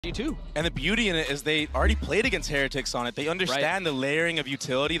G2. And the beauty in it is they already played against Heretics on it. They understand the layering of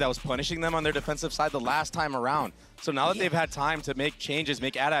utility that was punishing them on their defensive side the last time around. So now that they've had time to make changes,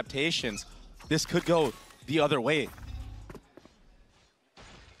 make adaptations, this could go the other way.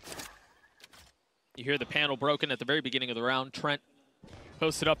 You hear the panel broken at the very beginning of the round. Trent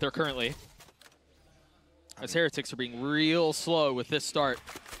posted up there currently. As Heretics are being real slow with this start.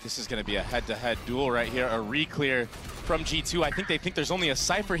 This is going to be a head-to-head duel right here. A re-clear from G2. I think they think there's only a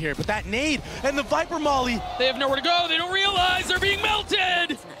Cypher here, but that nade and the Viper Molly. They have nowhere to go. They don't realize they're being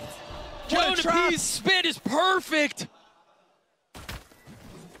melted. Jonapi's spit is perfect.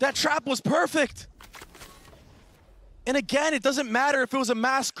 That trap was perfect. And again, it doesn't matter if it was a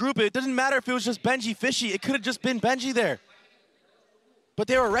mass group. It doesn't matter if it was just Benji Fishy. It could have just been Benji there. But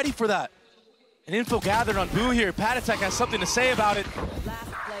they were ready for that. An info gathered on Boo here. Patatek has something to say about it.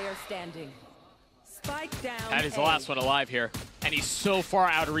 Last player standing. Spike down. That is the last one alive here. And he's so far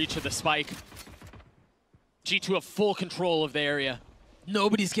out of reach of the spike. G2 have full control of the area.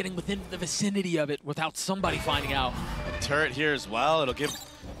 Nobody's getting within the vicinity of it without somebody finding out. A turret here as well. It'll give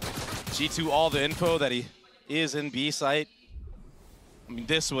G2 all the info that he is in B site. I mean,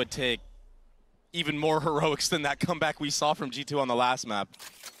 this would take even more heroics than that comeback we saw from G2 on the last map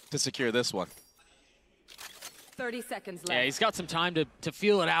to secure this one. 30 seconds left. Yeah, he's got some time to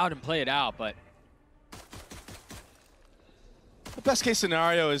feel it out and play it out, but... The best case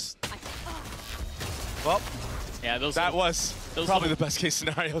scenario is... Well, yeah, that was probably the best case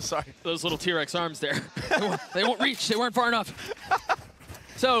scenario, sorry. Those little T-Rex arms there. They won't reach, they weren't far enough.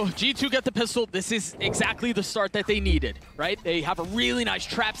 So, G2 get the pistol. This is exactly the start that they needed, right? They have a really nice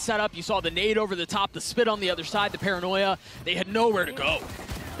trap set up. You saw the nade over the top, the spit on the other side, the paranoia. They had nowhere to go.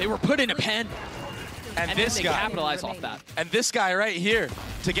 They were put in a pen. And this guy capitalized off that. And this guy right here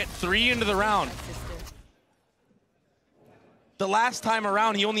to get 3 into the round. The last time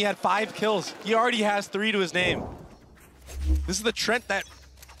around, he only had 5 kills. He already has 3 to his name. This is the Trent that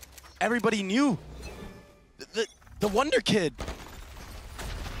everybody knew. The Wonder Kid.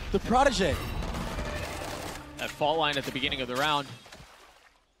 The protege. That fault line at the beginning of the round.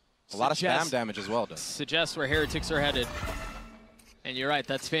 A lot of spam damage as well, does. Suggests where Heretics are headed. And you're right,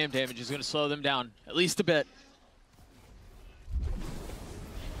 that spam damage is going to slow them down, at least a bit.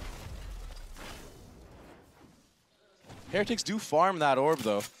 Heretics do farm that orb,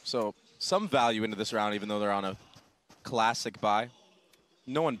 though, so some value into this round, even though they're on a classic buy.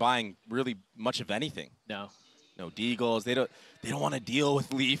 No one buying really much of anything. No. No Deagles. They don't want to deal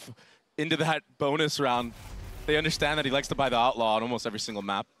with Leaf into that bonus round. They understand that he likes to buy the Outlaw on almost every single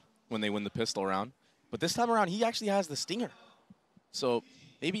map when they win the pistol round. But this time around, he actually has the Stinger. So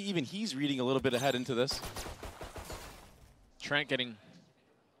maybe even he's reading a little bit ahead into this. Trent getting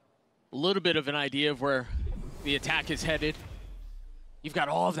a little bit of an idea of where the attack is headed. You've got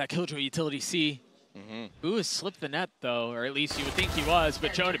all of that Killjoy utility C. Boo has slipped the net, though, or at least you would think he was,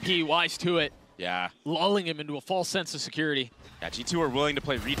 but Jonapi, wise to it. Yeah. Lulling him into a false sense of security. Yeah, G2 are willing to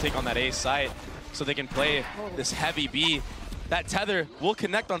play retake on that A site so they can play this heavy B. That tether will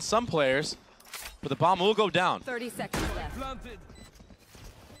connect on some players, but the bomb will go down. 30 seconds left.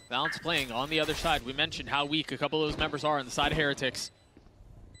 Balance playing on the other side. We mentioned how weak a couple of those members are on the side of Heretics.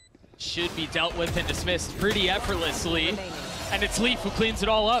 Should be dealt with and dismissed pretty effortlessly. And it's Leaf who cleans it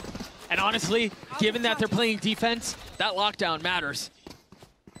all up. And honestly, given that they're playing defense, that lockdown matters.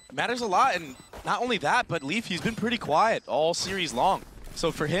 Matters a lot, and not only that, but Leaf, he's been pretty quiet all series long.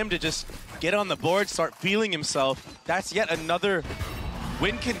 So for him to just get on the board, start feeling himself, that's yet another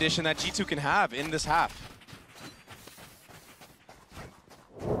win condition that G2 can have in this half.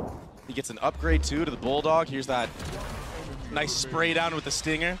 He gets an upgrade too to the Bulldog. Here's that nice spray down with the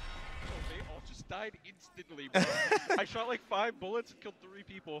Stinger. They all just died instantly, bro. I shot like 5 bullets and killed 3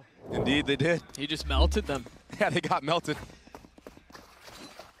 people. Indeed, they did. He just melted them. Yeah, they got melted.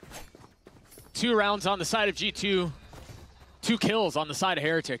 2 rounds on the side of G2, 2 kills on the side of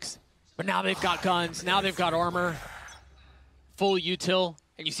Heretics. But now they've got guns, now they've got armor, full util,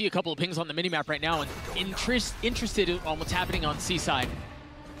 and you see a couple of pings on the minimap right now and interested on what's happening on C side.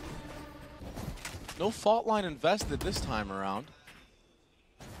 No fault line invested this time around.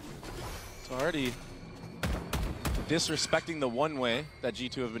 It's already disrespecting the one way that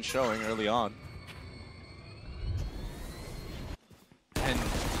G2 have been showing early on. And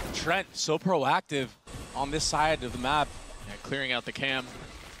Trent so proactive on this side of the map. Yeah, clearing out the cam.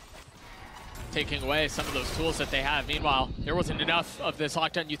 Taking away some of those tools that they have. Meanwhile, there wasn't enough of this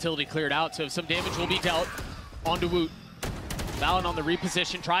lockdown utility cleared out, so some damage will be dealt onto Woot. Valen on the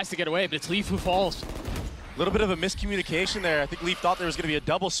reposition, tries to get away, but it's Leaf who falls. A little bit of a miscommunication there. I think Leaf thought there was going to be a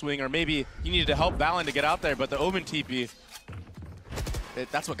double swing, or maybe he needed to help Valen to get out there, but the Omen TP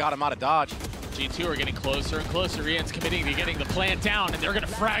That's what got him out of dodge. G2 are getting closer and closer. Rian's committing to getting the plant down, and they're going to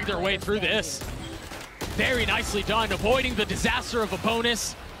frag their way through this. Very nicely done, avoiding the disaster of a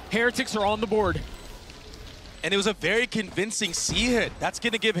bonus. Heretics are on the board. And it was a very convincing C hit. That's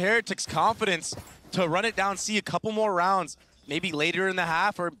going to give Heretics confidence to run it down C a couple more rounds, maybe later in the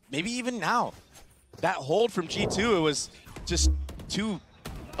half or maybe even now. That hold from G2, it was just too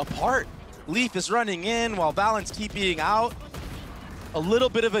apart. Leaf is running in while Valorant's keeping out. A little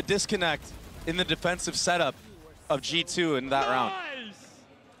bit of a disconnect in the defensive setup of G2 in that round.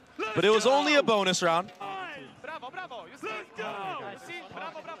 But it was only a bonus round.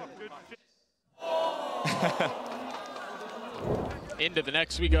 Into the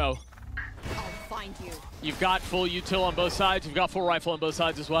next we go. I'll find you. You've got full util on both sides. You've got full rifle on both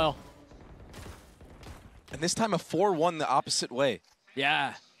sides as well. And this time a 4-1 the opposite way.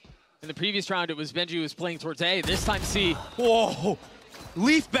 Yeah. In the previous round, it was Benji who was playing towards A. This time C. Whoa!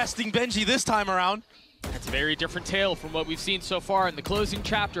 Leaf besting Benji this time around. That's a very different tale from what we've seen so far. In the closing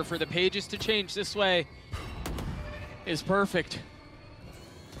chapter for the pages to change this way is perfect.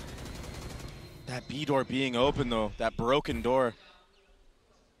 That B door being open though, that broken door,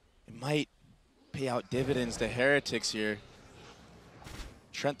 it might pay out dividends to Heretics here.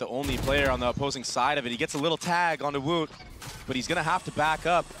 Trent, the only player on the opposing side of it, he gets a little tag onto Woot, but he's gonna have to back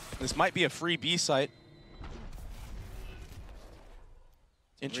up. This might be a free B site.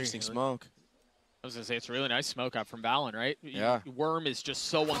 Interesting smoke. I was gonna say, it's a really nice smoke out from Valen, right? Yeah. Worm is just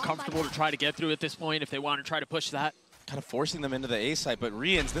so uncomfortable to try to get through at this point if they want to try to push that. Kind of forcing them into the A site, but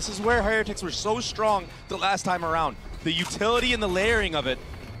Rians, this is where Heretics were so strong the last time around. The utility and the layering of it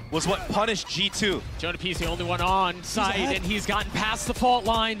was what punished G2. Jonah P's the only one on site, and he's gotten past the fault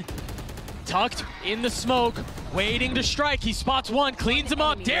line. Tucked in the smoke, waiting to strike. He spots one, cleans him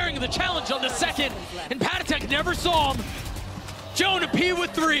up, daring the challenge on the second, and Patatek never saw him. Jonah P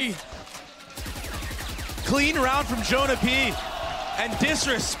with 3. Clean round from Jonah P, and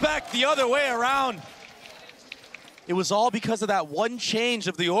disrespect the other way around. It was all because of that one change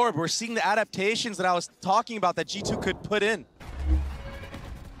of the orb. We're seeing the adaptations that I was talking about that G2 could put in.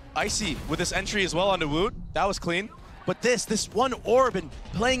 Icy with this entry as well onto Woot. That was clean. But this one orb and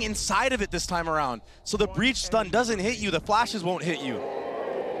playing inside of it this time around. So the breach stun doesn't hit you, the flashes won't hit you.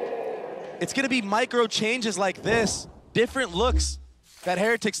 It's gonna be micro changes like this, different looks that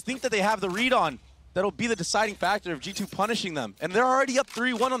Heretics think that they have the read on. That'll be the deciding factor of G2 punishing them. And they're already up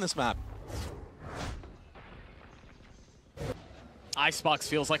 3-1 on this map. Icebox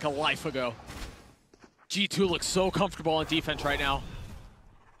feels like a life ago. G2 looks so comfortable on defense right now.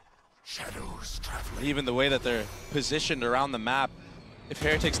 Shadows traveling. Even the way that they're positioned around the map, if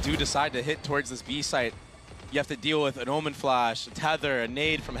Heretics do decide to hit towards this B site, you have to deal with an Omen Flash, a Tether, a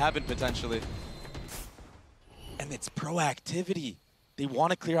nade from Heaven potentially. And it's proactivity. They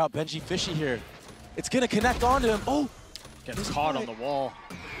want to clear out Benji Fishy here. It's going to connect onto him. Oh! Gets caught on the wall.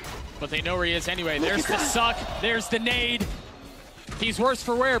 But they know where he is anyway. There's the suck. There's the nade. He's worse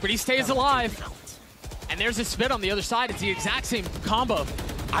for wear, but he stays alive. And there's a spit on the other side. It's the exact same combo.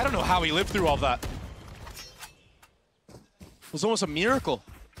 I don't know how he lived through all that. It was almost a miracle.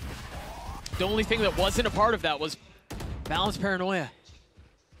 The only thing that wasn't a part of that was balanced paranoia.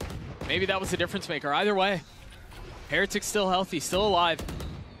 Maybe that was the difference maker. Either way, Heretic's still healthy, still alive.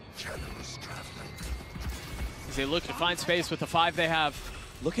 As they look to find space with the 5 they have.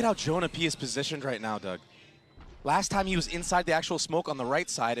 Look at how Jonah P is positioned right now, Doug. Last time he was inside the actual smoke on the right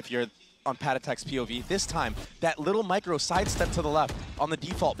side if you're on Patatek's POV. This time, that little micro sidestep to the left on the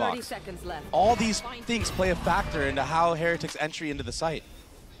default box. 30 seconds left. All these things play a factor into how Heretic's entry into the site.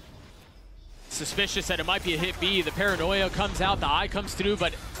 Suspicious that it might be a hit B. The paranoia comes out, the eye comes through,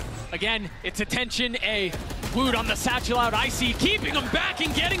 but again, it's attention A. Woot on the satchel out, Icy keeping him back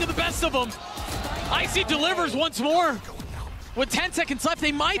and getting to the best of them. Icy delivers once more. With 10 seconds left,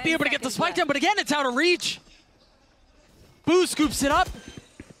 they might be able to get the spike down, but again, it's out of reach. Boo scoops it up,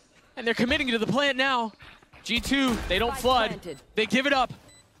 and they're committing to the plant now. G2, they don't flood, they give it up.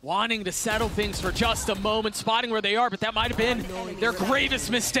 Wanting to settle things for just a moment, spotting where they are, but that might have been their gravest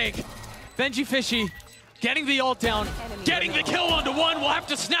mistake. Benji Fishy getting the ult down, getting the kill onto one. We'll have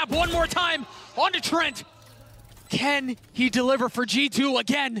to snap one more time onto Trent. Can he deliver for G2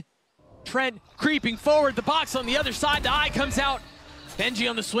 again? Trent creeping forward, the box on the other side, the eye comes out. Benji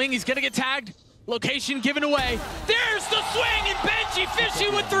on the swing, he's gonna get tagged. Location given away. There's the swing, and Benji Fishy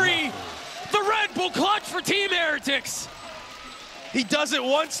with 3. The Red Bull clutch for Team Heretics. He does it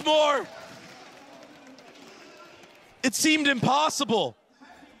once more. It seemed impossible.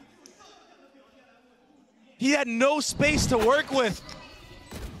 He had no space to work with.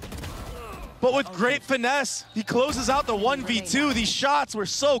 But with great finesse, he closes out the 1v2. These shots were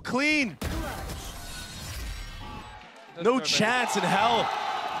so clean. No chance in hell.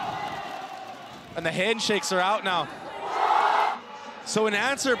 And the handshakes are out now. So an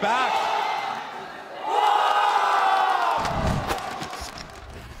answer back.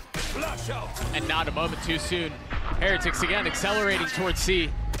 And not a moment too soon. Heretics again accelerating towards C.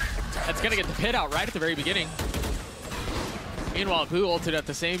 That's gonna get the pit out right at the very beginning. Meanwhile, Boo ulted at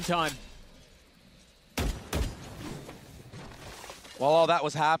the same time. While all that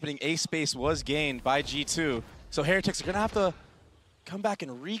was happening, A space was gained by G2. So Heretics are gonna have to come back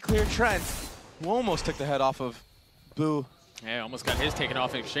and re-clear Trent, who almost took the head off of Boo. Yeah, almost got his taken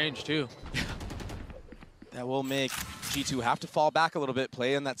off in exchange too. That will make G2 have to fall back a little bit,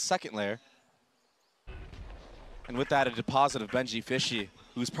 play in that second layer. And with that, a deposit of Benji Fishy,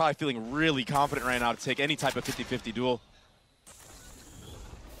 who's probably feeling really confident right now to take any type of 50-50 duel.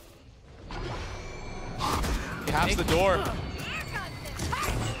 He has the door.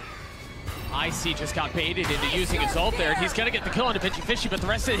 IC just got baited into using his ult there, and he's gonna get the kill on Benji Fishy, but the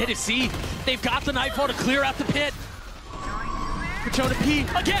rest of the hit is C. They've got the Nightfall to clear out the pit. For Jonah P,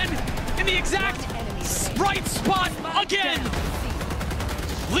 again, in the exact right spot, again.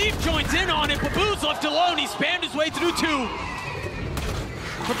 Leaf joins in on it, but Boo's left alone. He spammed his way through two.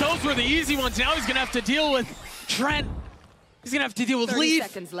 But those were the easy ones. Now he's gonna have to deal with Trent. He's gonna have to deal with 30 Leaf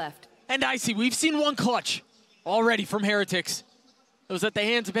seconds left. and IC. We've seen one clutch already from Heretics. It was at the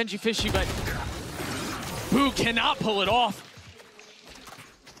hands of Benji Fishy, but Boo cannot pull it off.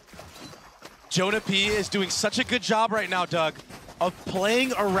 Jonah P is doing such a good job right now, Doug, of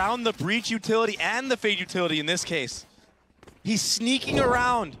playing around the Breach utility and the Fade utility in this case. He's sneaking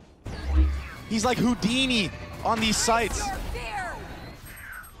around. He's like Houdini on these sites.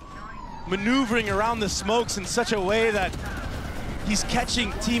 Maneuvering around the smokes in such a way that he's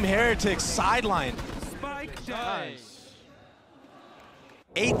catching Team Heretics sidelined. Nice.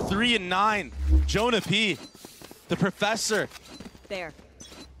 8-3 and 9. Jonah P, the professor. There.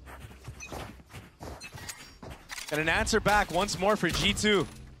 And an answer back once more for G2.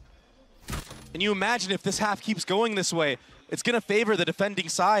 And you imagine if this half keeps going this way, it's going to favor the defending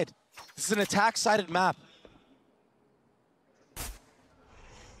side. This is an attack-sided map.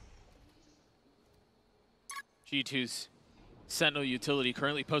 G2's Sentinel utility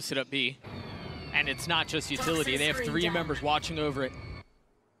currently posted up B. And it's not just utility, they have 3 members watching over it.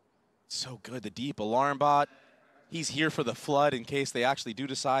 So good, the deep alarm bot. He's here for the flood in case they actually do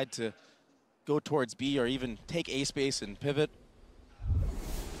decide to go towards B or even take A space and pivot.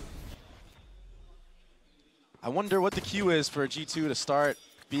 I wonder what the cue is for G2 to start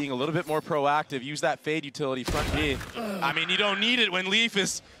being a little bit more proactive. Use that Fade utility front B. I mean, you don't need it when Leaf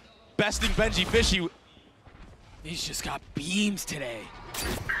is besting Benji Fishy. He's just got beams today.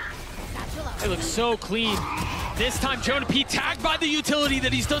 They look so clean. This time, Jonah P tagged by the utility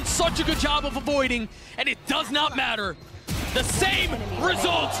that he's done such a good job of avoiding, and it does not matter. The same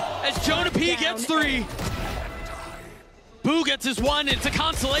result as Jonah P gets 3. Boo gets his 1. It's a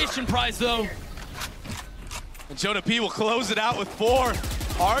consolation prize, though. And Jonah P will close it out with 4.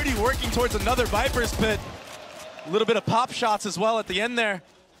 Already working towards another Viper's Pit. A little bit of pop shots as well at the end there.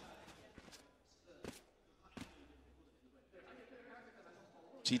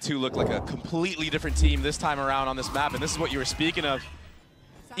 G2 looked like a completely different team this time around on this map, and this is what you were speaking of.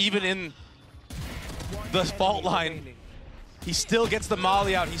 Even in the fault line, he still gets the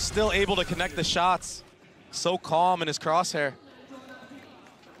molly out. He's still able to connect the shots. So calm in his crosshair.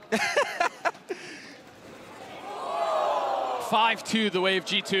 5-2 the way of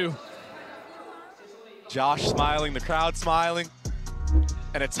G2. Josh smiling, the crowd smiling.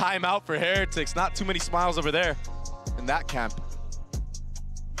 And a timeout for Heretics. Not too many smiles over there in that camp.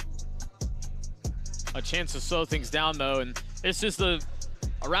 A chance to slow things down, though, and this is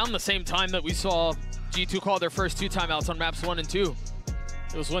around the same time that we saw G2 call their first 2 timeouts on maps 1 and 2.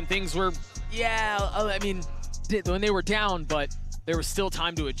 It was when things were, I mean, when they were down, but there was still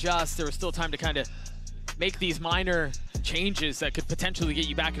time to adjust. There was still time to kind of make these minor changes that could potentially get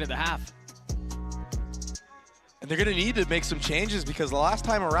you back into the half. And they're going to need to make some changes because the last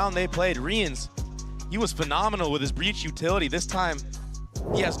time around they played, Rians, he was phenomenal with his Breach utility. This time,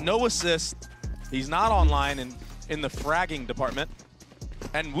 he has no assist. He's not online in the fragging department.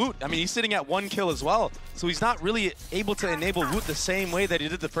 And Woot, I mean, he's sitting at 1 kill as well. So he's not really able to enable Woot the same way that he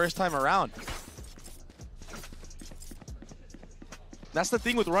did the first time around. That's the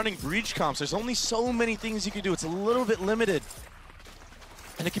thing with running Breach comps. There's only so many things you can do. It's a little bit limited.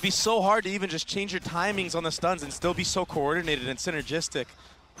 And it can be so hard to even just change your timings on the stuns and still be so coordinated and synergistic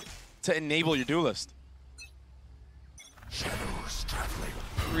to enable your duelist. Shadows traveling.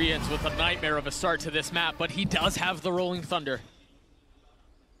 Rians with a nightmare of a start to this map, but he does have the Rolling Thunder.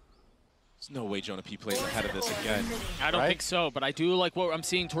 There's no way Jonah P plays ahead of this again. I don't think so, but I do like what I'm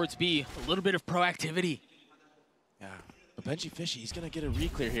seeing towards B. A little bit of proactivity. Yeah, but Benji Fishy, he's going to get a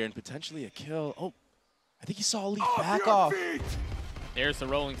re-clear here and potentially a kill. Oh, I think he saw Leaf back off. There's the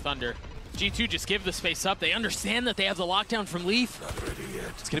Rolling Thunder. G2 just give the space up. They understand that they have the lockdown from Leaf.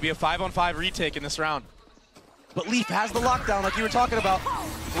 It's going to be a 5-on-5 retake in this round. But Leaf has the lockdown like you were talking about.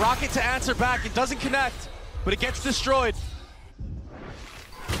 Rocket to answer back. It doesn't connect, but it gets destroyed.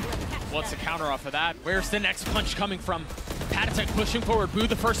 What's the counter off of that? Where's the next punch coming from? Patatek pushing forward. Boo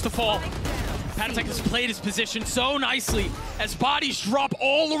the first to fall. Patatek has played his position so nicely as bodies drop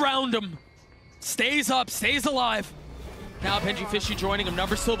all around him. Stays up, stays alive. Now Benji Fishy joining him.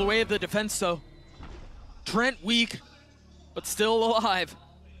 Numbers still the way of the defense, though. Trent weak, but still alive.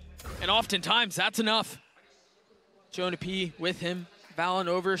 And oftentimes, that's enough. Jonah P with him. Valen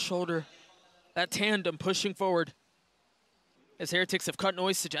over his shoulder. That tandem pushing forward. As Heretics have cut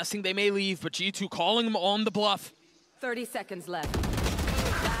noise suggesting they may leave, but G2 calling them on the bluff. 30 seconds left.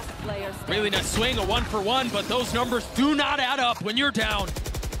 Last player standing. Really nice swing, a 1-for-1, but those numbers do not add up when you're down.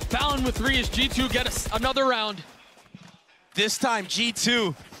 Valen with 3 as G2 get another round. This time,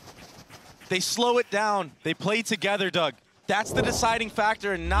 G2, they slow it down. They play together, Doug. That's the deciding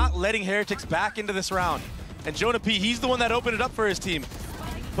factor in not letting Heretics back into this round. And Jonah P, he's the one that opened it up for his team.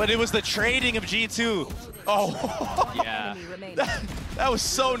 But it was the trading of G2. Oh, yeah. that was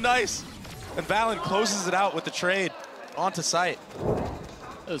so nice. And Valen closes it out with the trade onto site.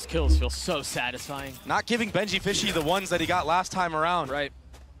 Those kills feel so satisfying. Not giving Benji Fishy the ones that he got last time around. Right.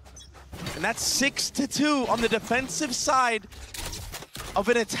 And that's 6-2 on the defensive side of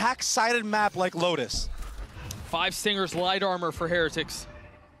an attack-sided map like Lotus. 5 Stingers light armor for Heretics.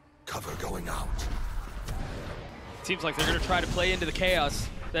 Cover going out. Seems like they're going to try to play into the chaos.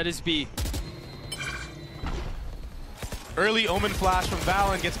 That is B. Early Omen flash from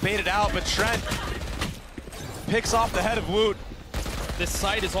Valen gets baited out, but Trent picks off the head of Woot. This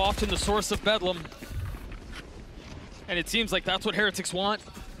site is often the source of bedlam. And it seems like that's what Heretics want.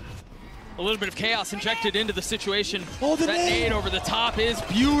 A little bit of chaos injected into the situation. Oh, the that nade. nade over the top is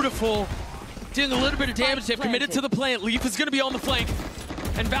beautiful. Doing a little bit of damage. They've committed to the plant. Leaf is going to be on the flank.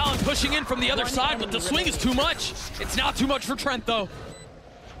 And Valen pushing in from the other side, but the swing is too much. It's not too much for Trent, though.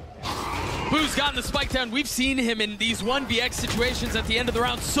 Boo's gotten the spike down. We've seen him in these 1vx situations at the end of the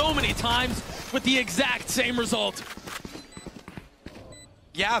round so many times with the exact same result.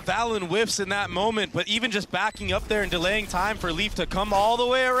 Yeah, Valen whiffs in that moment, but even just backing up there and delaying time for Leaf to come all the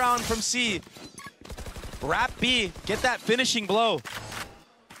way around from C. Wrap B, get that finishing blow,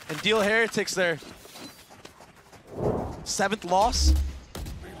 and deal Heretics there. 7th loss.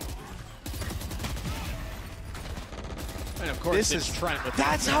 And of course, This it's is Trent. With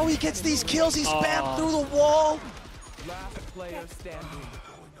that's how he gets these kills. He spammed through the wall. Last player standing.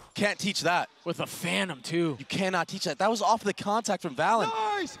 Can't teach that. with a Phantom, too. You cannot teach that. That was off the contact from Valen.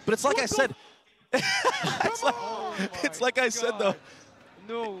 Nice! But it's like I said. It's like I said, though.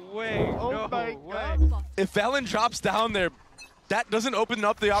 No way. Oh no my way. God. If Valen drops down there, that doesn't open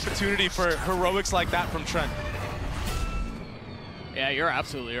up the opportunity for heroics like that from Trent. Yeah, you're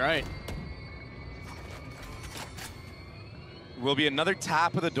absolutely right. Will be another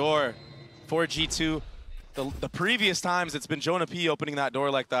tap of the door for G2. The previous times, it's been Jonah P opening that door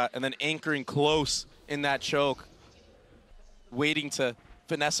like that and then anchoring close in that choke, waiting to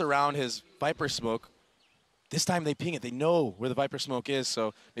finesse around his Viper smoke. This time they ping it. They know where the Viper smoke is,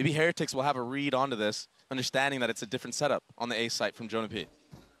 so maybe Heretics will have a read onto this, understanding that it's a different setup on the A site from Jonah P.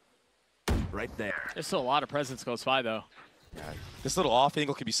 Right there. There's still a lot of presence close by, though. Yeah, this little off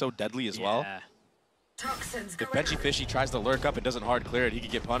angle could be so deadly as well. Yeah. If Benji Fishy tries to lurk up and doesn't hard clear it, he could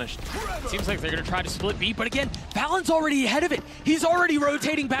get punished. Seems like they're going to try to split B, but again, Valen's already ahead of it. He's already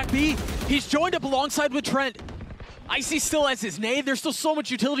rotating back B. He's joined up alongside with Trent. Icy still has his nade. There's still so much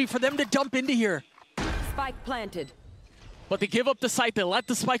utility for them to dump into here. Spike planted. But they give up the site. They let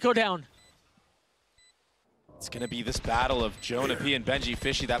the spike go down. It's going to be this battle of Jonah P and Benji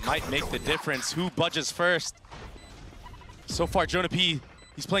Fishy that might make the difference. Who budges first? So far, Jonah P,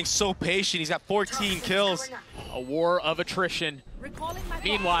 he's playing so patient. He's got 14 kills. A war of attrition.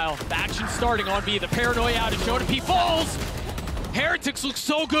 Meanwhile, the action starting on B. The paranoia out as Jonah P falls. Heretics look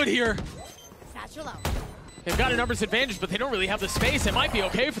so good here. They've got a numbers advantage, but they don't really have the space. It might be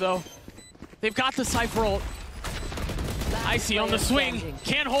okay, though. They've got the Cypher ult. Icy on the swing.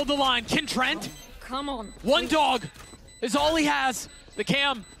 Can't hold the line. Can Trent? Come on. One dog is all he has. The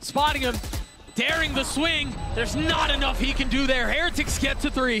cam spotting him. Daring the swing. There's not enough he can do there. Heretics get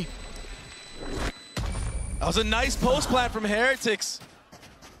to 3. That was a nice post plant from Heretics.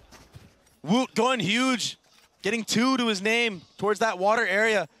 Woot going huge, getting 2 to his name towards that water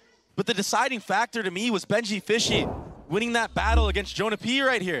area. But the deciding factor to me was Benji Fishy winning that battle against Jonah P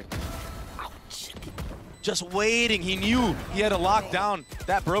right here. Just waiting. He knew he had to lock down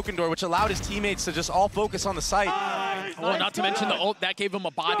that broken door, which allowed his teammates to just all focus on the site. Well, not to mention the ult, that gave him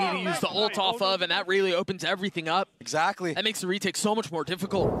a body to use the ult off of, and that really opens everything up. Exactly. That makes the retake so much more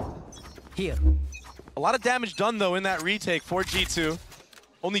difficult. Here. A lot of damage done, though, in that retake for G2.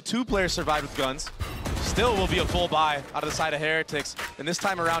 Only 2 players survived with guns. Still will be a full buy out of the side of Heretics, and this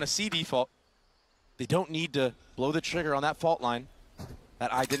time around a C default. They don't need to blow the trigger on that fault line.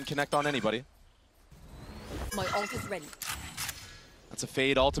 That eye didn't connect on anybody. My ult is ready. That's a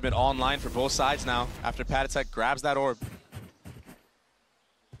Fade ultimate online for both sides now after Patatek grabs that orb.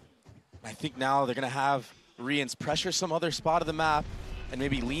 I think now they're going to have Rians pressure some other spot of the map and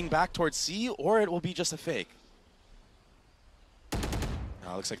maybe lean back towards C, or it will be just a fake.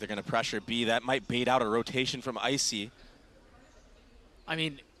 Now it looks like they're going to pressure B. That might bait out a rotation from Icy. I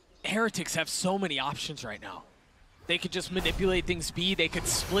mean, Heretics have so many options right now. They could just manipulate things B. They could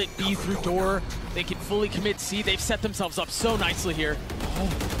split B through door. They could fully commit C. They've set themselves up so nicely here.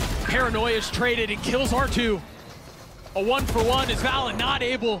 Oh. Paranoia's traded and kills R2. A 1-for-1 is Valorant not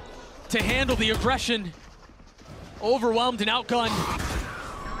able to handle the aggression. Overwhelmed and outgunned.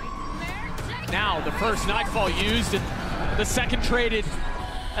 Now the first Nightfall used and the second traded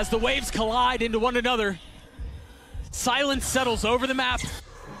as the waves collide into one another. Silence settles over the map,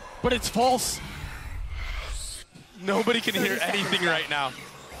 but it's false. Nobody can hear anything right now.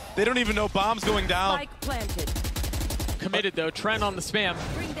 They don't even know bombs going down. Spike planted. Committed though, Trent on the spam.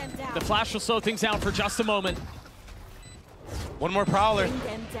 Bring them down. The flash will slow things down for just a moment. One more Prowler. Bring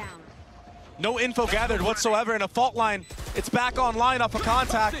them down. No info gathered whatsoever, and a fault line. It's back online off a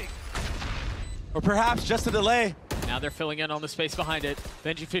contact. Or perhaps just a delay. Now they're filling in on the space behind it.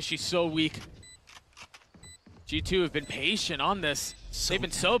 Benji Fishy's so weak. G2 have been patient on this. They've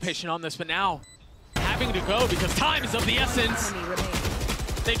been so patient on this, but now having to go because time is of the essence.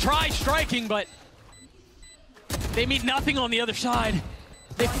 They try striking, but they meet nothing on the other side.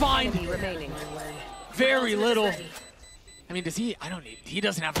 They find very little. I mean, does he? He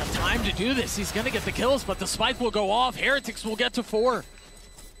doesn't have enough time to do this. He's gonna get the kills, but the spike will go off. Heretics will get to 4.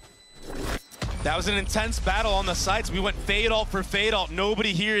 That was an intense battle on the sites. We went fade alt for fade alt,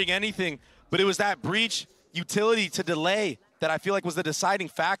 nobody hearing anything. But it was that breach utility to delay that I feel like was the deciding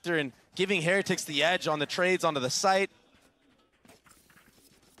factor in giving Heretics the edge on the trades onto the site.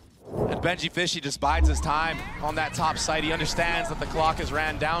 And Benji Fishy just bides his time on that top site. He understands that the clock has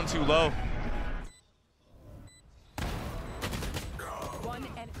ran down too low.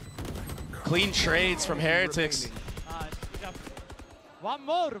 Clean trades from Heretics. One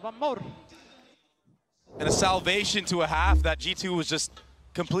more. And a salvation to a half that G2 was just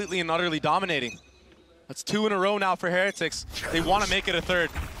completely and utterly dominating. That's 2 in a row now for Heretics. They want to make it a third.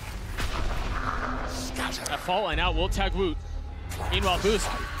 That fault line out will tag Woot. Meanwhile, Boost.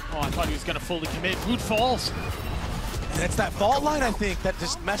 Oh, I thought he was going to fully commit. Woot falls. And it's that fault line, I think, that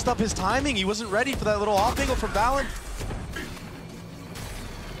just messed up his timing. He wasn't ready for that little off angle from Valorant.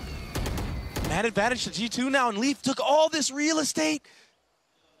 Mad advantage to G2 now, and Leaf took all this real estate.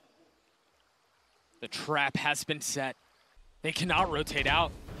 The trap has been set. They cannot rotate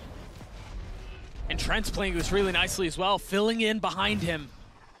out. And Trent's playing this really nicely as well, filling in behind him.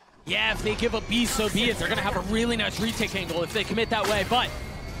 Yeah, if they give up B, so be it. They're gonna have a really nice retake angle if they commit that way, but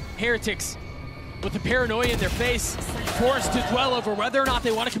Heretics, with the paranoia in their face, forced to dwell over whether or not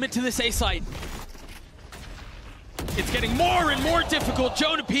they want to commit to this A site. It's getting more and more difficult.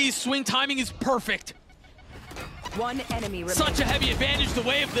 Jonah P's swing timing is perfect. One enemy remaining. Such a heavy advantage the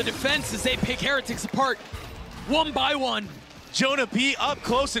way of the defense as they pick Heretics apart one by one. Jonah P up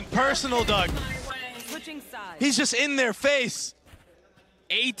close and personal, Doug. Switching sides. He's just in their face.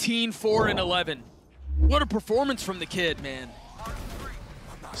 18, 4, and 11. What a performance from the kid, man.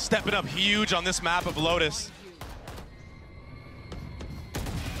 Stepping up huge on this map of Lotus.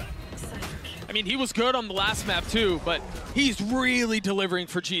 I mean, he was good on the last map too, but he's really delivering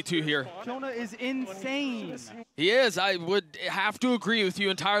for G2 here. Jonah is insane. He is. I would have to agree with you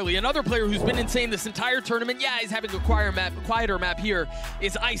entirely. Another player who's been insane this entire tournament, yeah, he's having a quieter map here,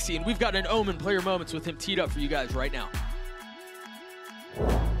 is Icy, and we've got an Omen player moments with him teed up for you guys right now.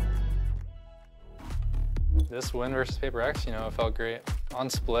 This win versus Paper X, you know, it felt great. On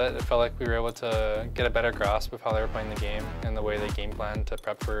split, it felt like we were able to get a better grasp of how they were playing the game and the way they game planned to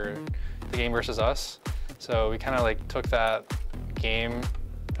prep for the game versus us. So we kind of like took that game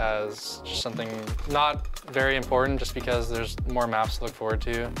as just something not very important just because there's more maps to look forward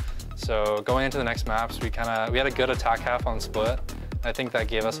to. So going into the next maps, we had a good attack half on split, I think that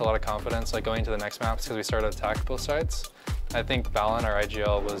gave us a lot of confidence, like going to the next maps because we started to attack both sides. I think Valorant, our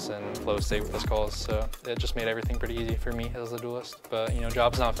IGL, was in flow state with his calls, so it just made everything pretty easy for me as a duelist. But you know,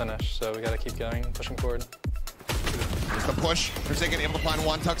 job's not finished, so we got to keep going, pushing forward. There's the push. Forsaken able to find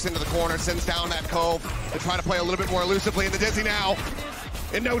one, tucks into the corner, sends down that Cove. They're trying to play a little bit more elusively in the Dizzy now.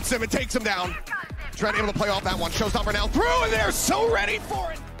 It notes him and takes him down. Trying to able to play off that one. Showstopper now through, and they're so ready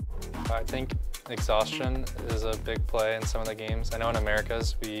for it. I think exhaustion is a big play in some of the games. I know in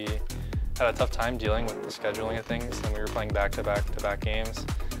Americas we had a tough time dealing with the scheduling of things, and we were playing back-to-back games.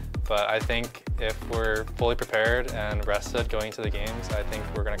 But I think if we're fully prepared and rested going into the games, I think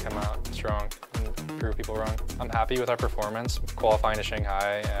we're going to come out strong and prove people wrong. I'm happy with our performance, qualifying to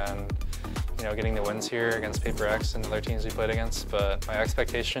Shanghai and getting the wins here against Paper X and other teams we played against. But my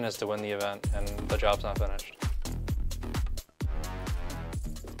expectation is to win the event, and the job's not finished.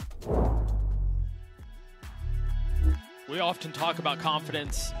 We often talk about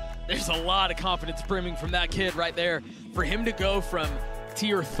confidence. There's a lot of confidence brimming from that kid right there. For him to go from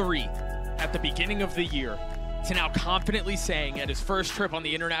Tier 3 at the beginning of the year to now confidently saying at his first trip on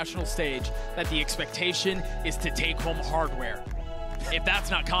the international stage that the expectation is to take home hardware. If that's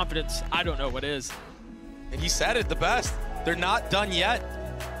not confidence, I don't know what is. And he said it the best. They're not done yet.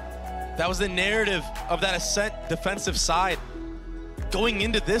 That was the narrative of that Ascent defensive side. Going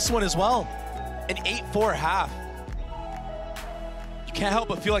into this one as well, an 8-4 half. You can't help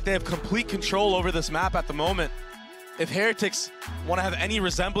but feel like they have complete control over this map at the moment. If Heretics want to have any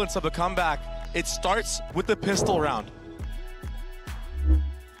resemblance of a comeback, it starts with the pistol round.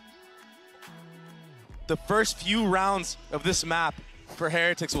 The first few rounds of this map for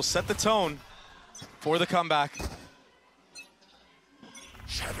Heretics will set the tone for the comeback.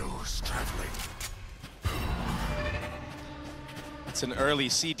 Shadows traveling. It's an early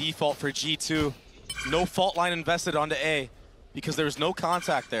C default for G2. No fault line invested onto A because there was no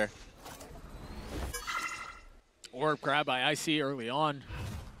contact there. Or grab by IC early on.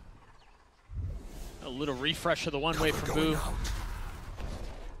 A little refresh of the one-way from Boo.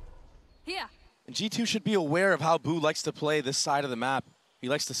 Here. And G2 should be aware of how Boo likes to play this side of the map. He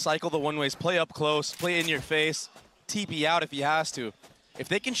likes to cycle the one-ways, play up close, play in your face, TP out if he has to. If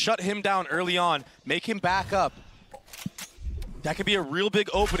they can shut him down early on, make him back up, that could be a real big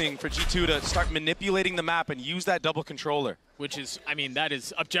opening for G2 to start manipulating the map and use that double controller. Which is, I mean, that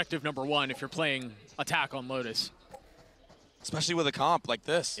is objective number one if you're playing attack on Lotus. Especially with a comp like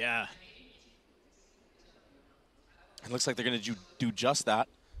this. Yeah. It looks like they're going to do just that.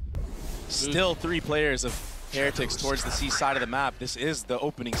 Still 3 players of Heretics towards the C side of the map. This is the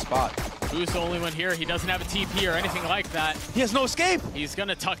opening spot. Boo's the only one here. He doesn't have a TP or anything like that. He has no escape. He's going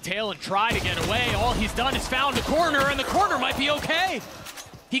to tuck tail and try to get away. All he's done is found a corner, and the corner might be okay.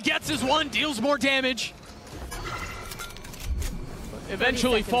 He gets his one, deals more damage.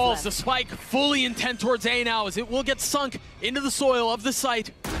 Eventually falls. left. The spike fully intent towards A now as it will get sunk into the soil of the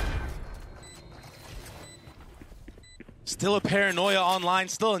site. Still a paranoia online,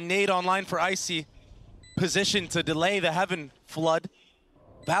 still a nade online for Icy. Positioned to delay the Heaven flood.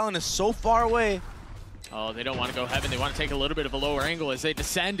 Valen is so far away. Oh, they don't want to go Heaven. They want to take a little bit of a lower angle as they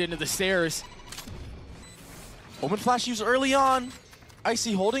descend into the stairs. Omen Flash used early on.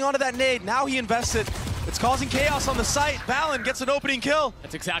 Icy holding onto that nade. Now he invested. It's causing chaos on the site. Valen gets an opening kill.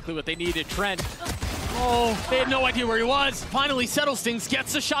 That's exactly what they needed. Trent. Oh, they had no idea where he was. Finally settles things,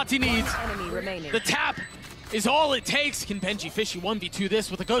 gets the shots he needs. Enemy remaining. The tap is all it takes. Can Benji Fishy 1v2 this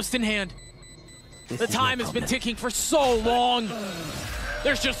with a ghost in hand? The time has been ticking for so long.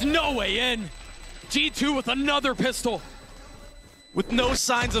 There's just no way in. G2 with another pistol. With no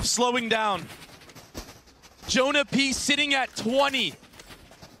signs of slowing down. Jonah P sitting at 20.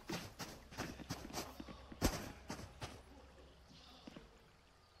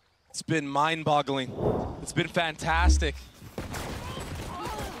 It's been mind-boggling. It's been fantastic.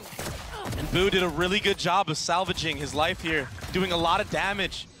 And Boo did a really good job of salvaging his life here, doing a lot of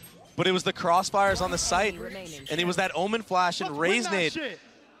damage. But it was the crossfires on the site, and it was that Omen Flash and Raze nade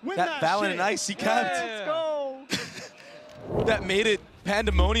that Valen and Icy kept. Let's go. That made it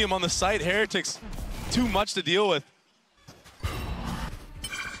pandemonium on the site. Heretics, too much to deal with.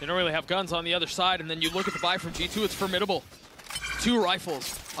 They don't really have guns on the other side, and then you look at the buy from G2, it's formidable. 2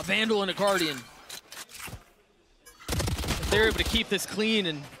 rifles, a Vandal and a Guardian. If they're able to keep this clean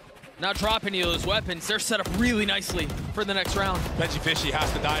and not drop any of those weapons, they're set up really nicely for the next round. Benji Fishy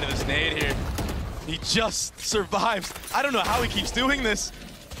has to die to this nade here. He just survives. I don't know how he keeps doing this.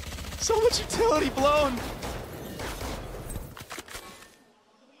 So much utility blown.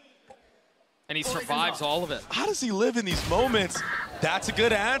 And he survives all of it. How does he live in these moments? That's a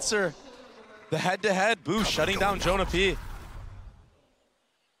good answer. The head-to-head, Boo shutting down Jonah P.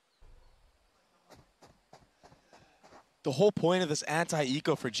 The whole point of this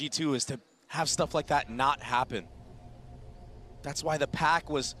anti-eco for G2 is to have stuff like that not happen. That's why the pack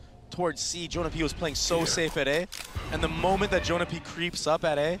was towards C. Jonah P was playing so safe at A. And the moment that Jonah P creeps up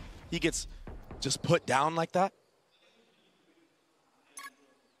at A, he gets just put down like that.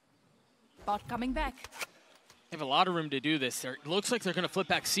 Bot coming back. They have a lot of room to do this. It looks like they're going to flip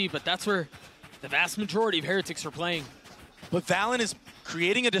back C, but that's where the vast majority of Heretics are playing. But Valen is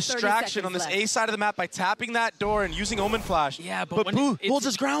creating a distraction on this A side of the map by tapping that door and using Omen Flash. Yeah, but Boo holds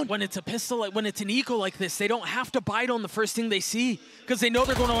his ground. When it's a pistol, when it's an eco like this, they don't have to bite on the first thing they see because they know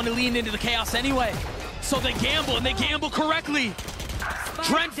they're going to want to lean into the chaos anyway. So they gamble, and they gamble correctly.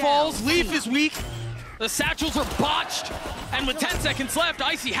 Trent falls, Leaf is weak. The satchels are botched. And with 10 seconds left,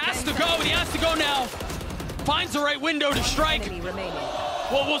 Icy has to go, and he has to go now. Finds the right window to strike.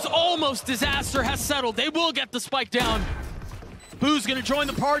 What was almost disaster has settled. They will get the spike down. Boo's gonna join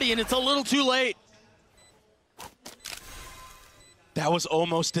the party, and it's a little too late. That was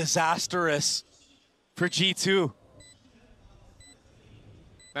almost disastrous for G2.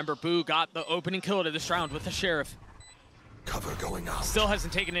 Remember, Boo got the opening kill to this round with the Sheriff. Cover going out. Still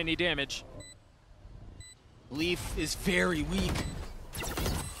hasn't taken any damage. Leaf is very weak.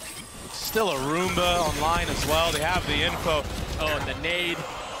 Still a Roomba online as well. They have the info. Oh, and the nade.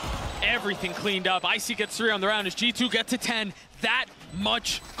 Everything cleaned up. Icy gets 3 on the round as G2 get to 10. That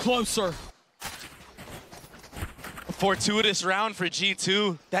much closer. A fortuitous round for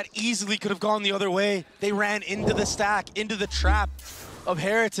G2. That easily could have gone the other way. They ran into the stack, into the trap of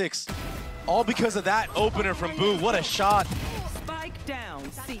Heretics. All because of that opener from Boo. What a shot. Spike down.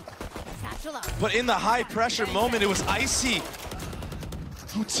 C. But in the high pressure moment, it was Icy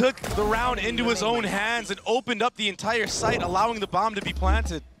who took the round into his own hands and opened up the entire site, allowing the bomb to be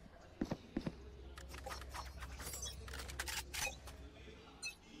planted.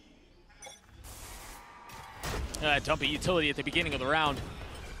 Dumping utility at the beginning of the round.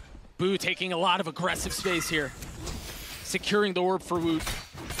 Boo taking a lot of aggressive space here. Securing the orb for Woot.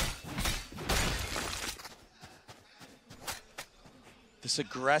 This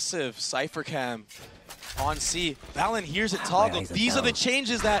aggressive Cypher Cam on C. Valen hears it toggle. These are the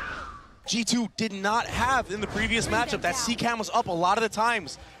changes that G2 did not have in the previous matchup. That C Cam was up a lot of the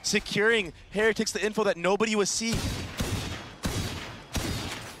times, securing Heretics the info that nobody was seeing.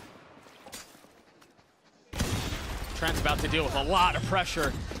 Trent's about to deal with a lot of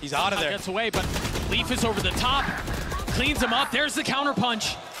pressure. He's out of there. Gets away, but Leaf is over the top. Cleans him up. There's the counter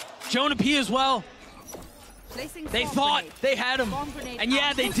punch. Jonah P as well. They thought they had him, and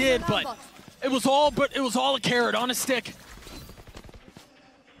yeah, they did, but it was all a carrot on a stick.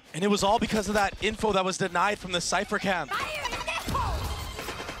 And it was all because of that info that was denied from the Cypher Cam.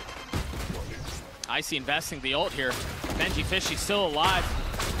 Icy investing the ult here. Benji Fishy still alive.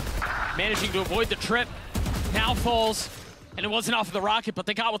 Managing to avoid the trip. Now falls, and it wasn't off of the rocket, but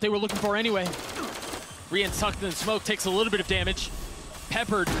they got what they were looking for anyway. Rian sucked in the smoke, takes a little bit of damage.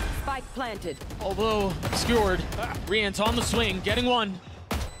 Peppered. Spike planted. Although obscured. Rian's on the swing, getting one.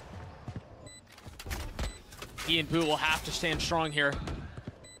 He and Boo will have to stand strong here.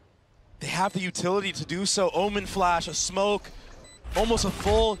 They have the utility to do so. Omen Flash, a smoke, almost a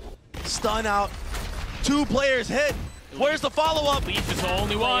full stun out. 2 players hit. Where's the follow-up? Leaf is the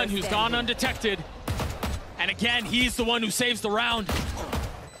only one who's gone undetected. And again, he's the one who saves the round.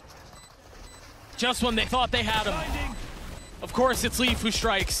 Just when they thought they had him. Of course, it's Leaf who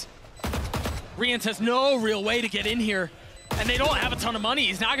strikes. Rians has no real way to get in here. And they don't have a ton of money.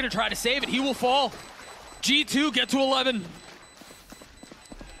 He's not going to try to save it. He will fall. G2 get to 11.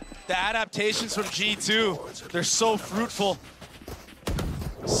 The adaptations from G2, they're so fruitful.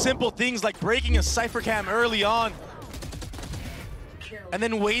 Simple things like breaking a Cypher Cam early on. And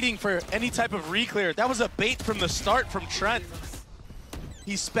then waiting for any type of reclear. That was a bait from the start from Trent.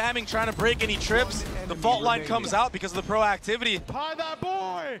 He's spamming, trying to break any trips. The fault line comes out because of the proactivity. Pie that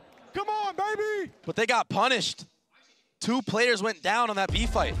boy! Come on, baby! But they got punished. 2 players went down on that B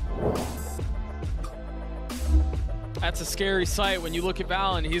fight. That's a scary sight when you look at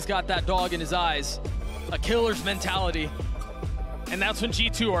Valen. He's got that dog in his eyes. A killer's mentality. And that's when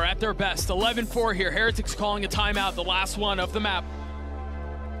G2 are at their best. 11-4 here. Heretics calling a timeout, the last one of the map.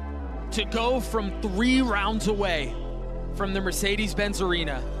 To go from 3 rounds away from the Mercedes-Benz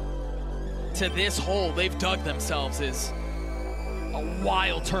Arena to this hole they've dug themselves is a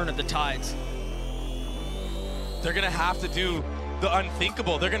wild turn of the tides. They're gonna have to do the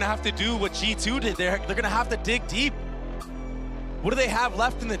unthinkable. They're gonna have to do what G2 did. They're gonna have to dig deep. What do they have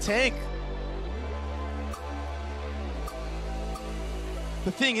left in the tank?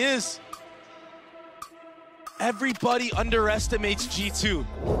 The thing is, everybody underestimates G2.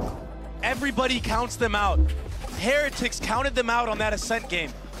 Everybody counts them out. Heretics counted them out on that Ascent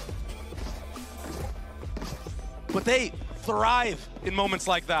game. But they thrive in moments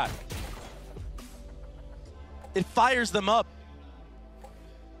like that. It fires them up.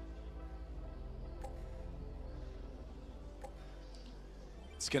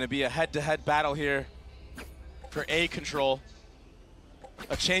 It's gonna be a head-to-head battle here for A control.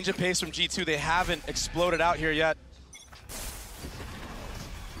 A change of pace from G2. They haven't exploded out here yet.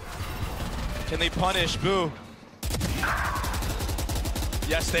 Can they punish? Boo.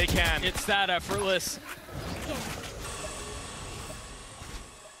 Yes, they can. It's that effortless.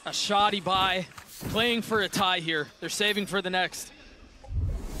 A shoddy buy, playing for a tie here. They're saving for the next.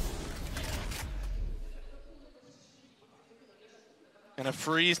 And a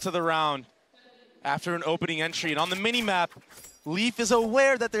freeze to the round after an opening entry. And on the mini-map, Leaf is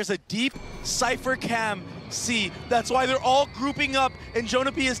aware that there's a deep Cypher Cam C. That's why they're all grouping up, and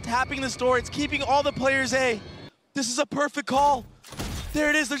Jonah P is tapping this door. It's keeping all the players A. This is a perfect call. There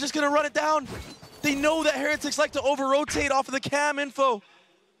it is, they're just gonna run it down. They know that Heretics like to over-rotate off of the cam info.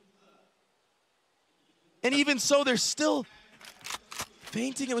 And even so, they're still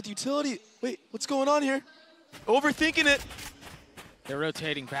feinting it with utility. Wait, what's going on here? Overthinking it. They're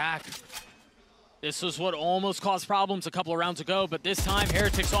rotating back. This was what almost caused problems a couple of rounds ago, but this time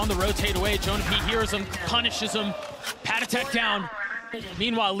Heretics on the rotate away. Jonah P hears him, punishes him, Patatek down.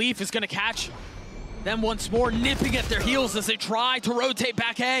 Meanwhile, Leaf is gonna catch them once more, nipping at their heels as they try to rotate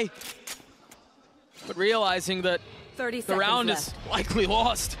back A. But realizing that the round is likely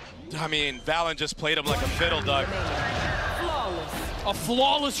lost. I mean, Valorant just played him like a fiddle, Doug. Flawless. A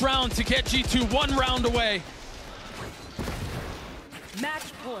flawless round to get G2 one round away.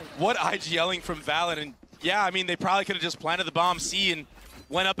 Match point. What IGLing from Valorant. And yeah, I mean, they probably could have just planted the bomb C and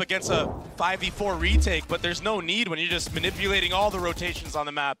went up against a 5v4 retake, but there's no need when you're just manipulating all the rotations on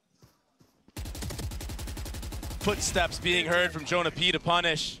the map. Footsteps being heard from Jonah P to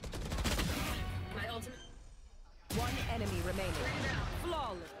punish. One enemy remaining.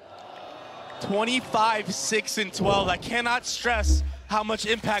 Flawless. 25, 6, and 12. I cannot stress how much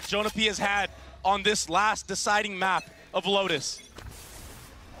impact Jonah P has had on this last deciding map of Lotus.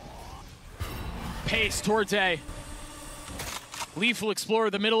 Pace towards A. Leaf will explore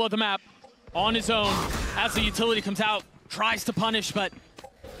the middle of the map on his own as the utility comes out, tries to punish, but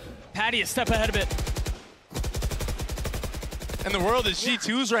Patty a step ahead of it. And the world is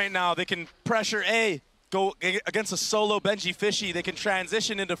G2's right now. They can pressure A, go against a solo Benji Fishy. They can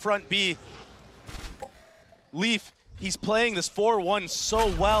transition into front B. Leaf, he's playing this 4-1 so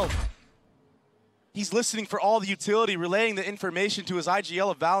well. He's listening for all the utility, relaying the information to his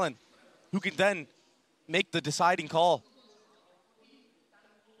IGL of Valen, who can then make the deciding call.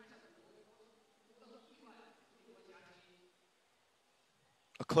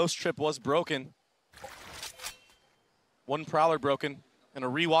 A close trip was broken. One Prowler broken, and a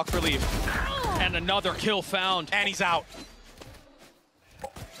rewalk for Leaf. And another kill found. And he's out.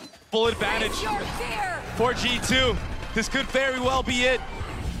 Full advantage for G2. This could very well be it.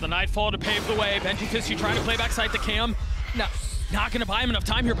 The Nightfall to pave the way. Benji Fishy trying to play backside to Cam. No, not gonna buy him enough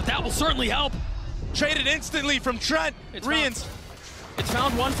time here, but that will certainly help. Traded instantly from Trent. Rians. It's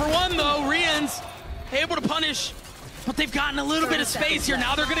found 1-for-1 though. Rians able to punish, but they've gotten a little bit of space here.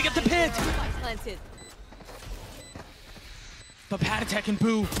 Now they're gonna get the pit. But Patatek and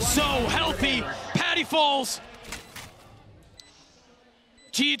Boo, so healthy. Patty falls.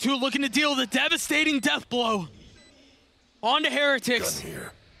 G2 looking to deal the devastating death blow onto Heretics.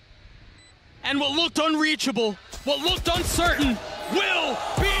 And what looked unreachable, what looked uncertain, will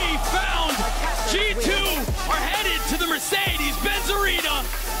be found. G2 are headed to the Mercedes-Benz Arena.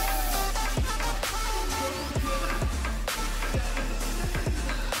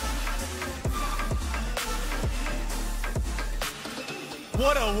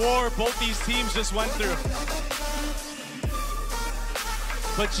 What a war both these teams just went through.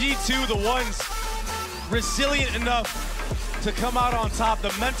 But G2, the ones resilient enough to come out on top.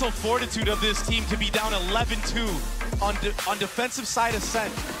 The mental fortitude of this team to be down 11-2 on defensive side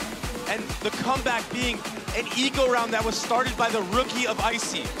Ascent. And the comeback being an eco round that was started by the rookie of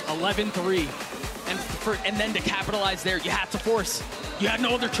Icy. 11-3. And then to capitalize there, you had to force. You had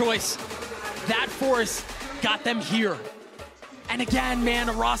no other choice. That force got them here. And again, man,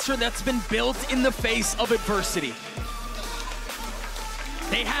 a roster that's been built in the face of adversity.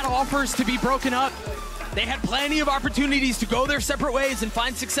 They had offers to be broken up. They had plenty of opportunities to go their separate ways and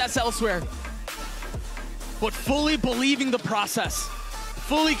find success elsewhere. But fully believing the process,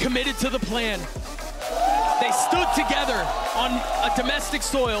 fully committed to the plan, they stood together on a domestic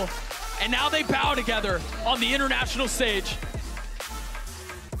soil, and now they bow together on the international stage.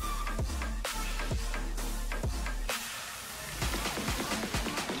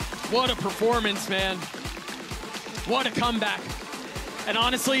 What a performance, man. What a comeback. And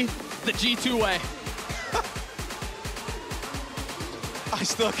honestly, the G2 way. I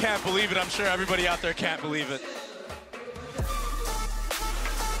still can't believe it. I'm sure everybody out there can't believe it.